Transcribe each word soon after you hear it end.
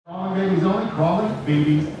babies only, crawling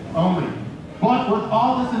babies only. But with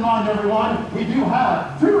all this in mind, everyone, we do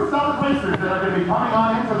have two solid racers that are going to be coming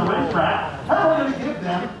on into the racetrack, and we're going to give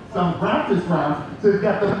them some practice rounds to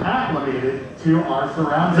get them acclimated to our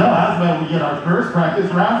surroundings. So as well, we get our first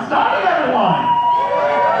practice round started, everyone!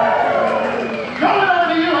 Going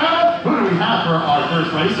over to you, Hannah. Who do we have for our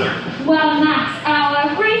first racer? Well, Max,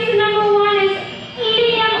 our racer number one is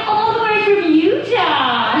Liam all the way from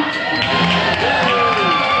Utah.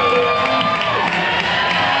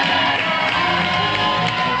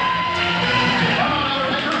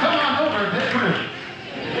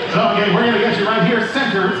 So again, we're going to get you right here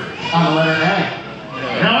centered on the letter A.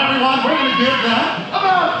 Now everyone, we're going to give them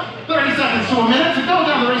about 30 seconds to a minute to go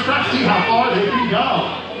down the racetrack, see how far they can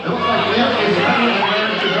go. It looks like Liam is ready and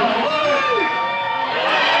ready to go.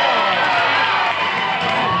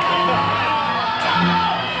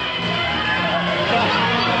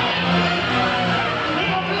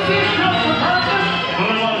 This is just for practice, but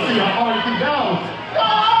we want to see how far you can go. Go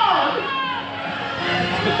on!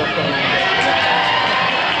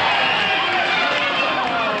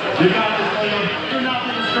 You got this, Liam. Do not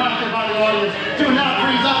be distracted by the audience. Do not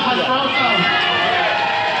freeze up my throat zone.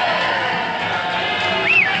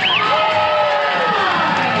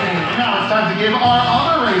 Now it's time to give our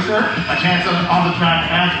other racer a chance on the track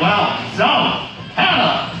as well. So,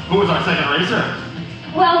 Hannah, who is our second racer?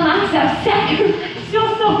 Well, Max, our second.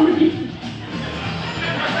 So sorry.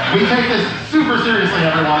 We take this super seriously,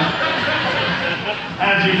 everyone.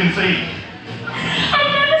 As you can see. I've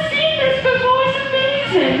never seen this before. It's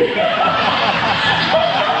amazing.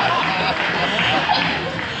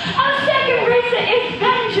 Our second racer is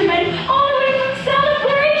Benjamin, all the way from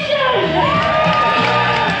Celebration.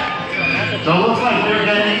 So it looks like we're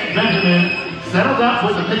getting Benjamin settled up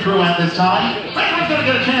with the pit crew at this time. Benjamin's going to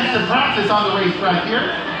get a chance to practice on the racetrack here.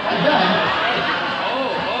 And then...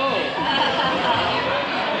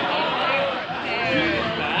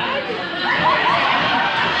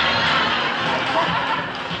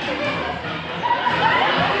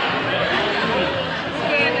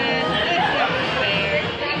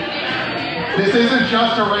 This isn't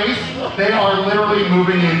just a race, they are literally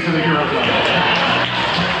moving into the hero club.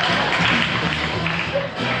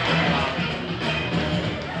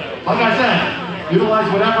 Like I said,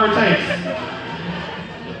 utilize whatever it takes.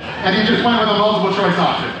 And you just went with a multiple choice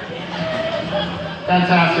option.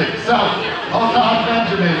 Fantastic. So, hold on,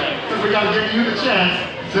 Benjamin, because we got to give you the chance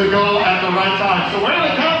to go at the right time. So we're going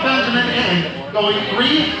to count Benjamin in, going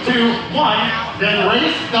 3, 2, 1, then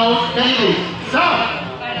race those babies. So,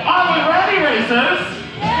 are we ready, racers?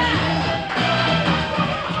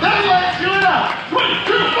 Then let's do it up. 3,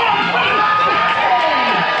 2, 1, race!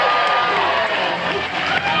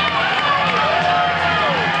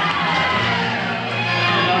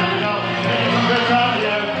 Here we go. Taking some good time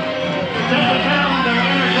here. Check the calendar,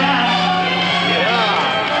 inner dash.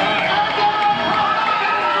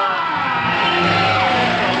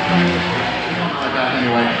 Like that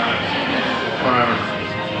anyway. Whatever.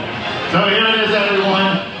 So here it is,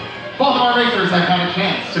 everyone. Both of our racers have had a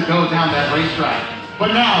chance to go down that racetrack.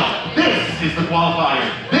 But now, this is the qualifier.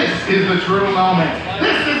 This is the true moment.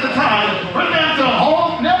 This is the time for them to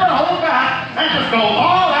never hold back, and just go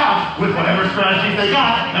all out with whatever strategies they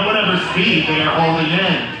got and whatever speed they are holding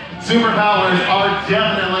in. Superpowers are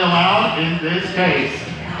definitely allowed in this case.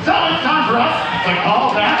 So it's time for us to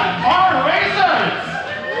call back our racers.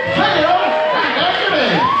 Hey,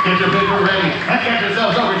 Benjamin, get your paper ready and get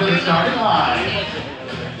yourselves over to the starting line.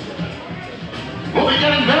 We'll be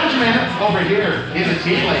getting Benjamin over here in the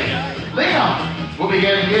T lane. Liam, we'll be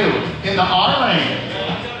getting you in the R lane.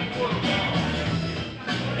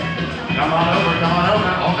 Come on over, come on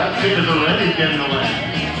over. Oh, that stick is already getting away.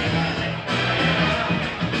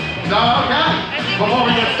 So, okay, before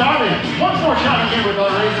we get started, one more shot again with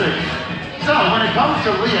our racers. So, when it comes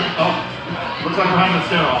to Liam, oh, looks like we're having a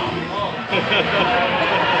stare-off.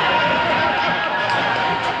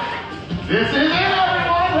 This is it,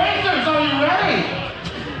 everyone! Racers, are you ready?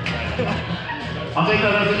 I'll take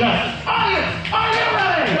that as a yes. Audience, are you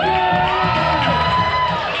ready?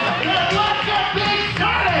 Then let's get things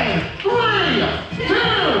started! 3,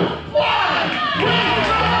 2, 1,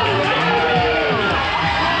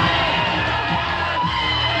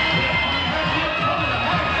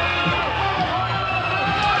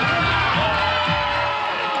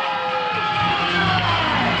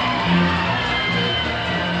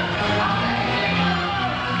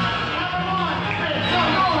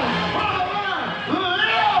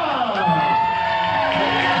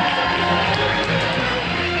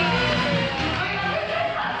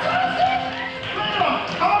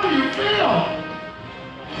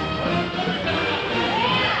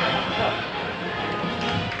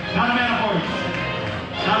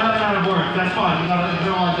 That's fine. You gotta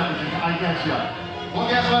internalize everything. I get you. Well,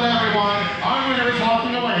 guess what, everyone? Our winner is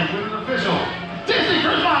walking away with an official Disney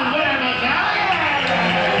Cruise Line winner medallion!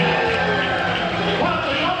 One of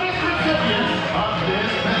the youngest recipients of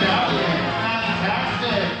this medallion.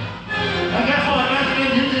 Fantastic. And guess what?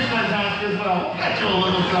 Megan, you did fantastic as well. We'll get you a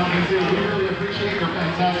little something too. We really appreciate your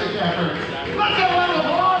fantastic effort. Let's get a round of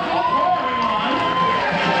applause for everyone.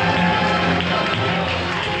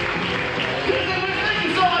 Thank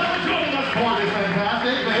you so much for joining us for this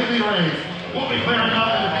fantastic baby race. We'll be clearing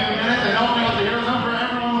up in a few minutes and opening up the Hero Zone for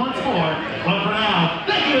everyone once more. But for now,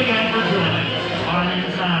 thank you again for joining. Our name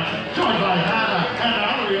is Matt, joined by Hannah and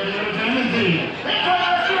Valerie of the entertainment team. Enjoy the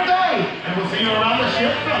rest of your day, and we'll see you around the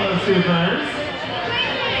ship, fellow Super.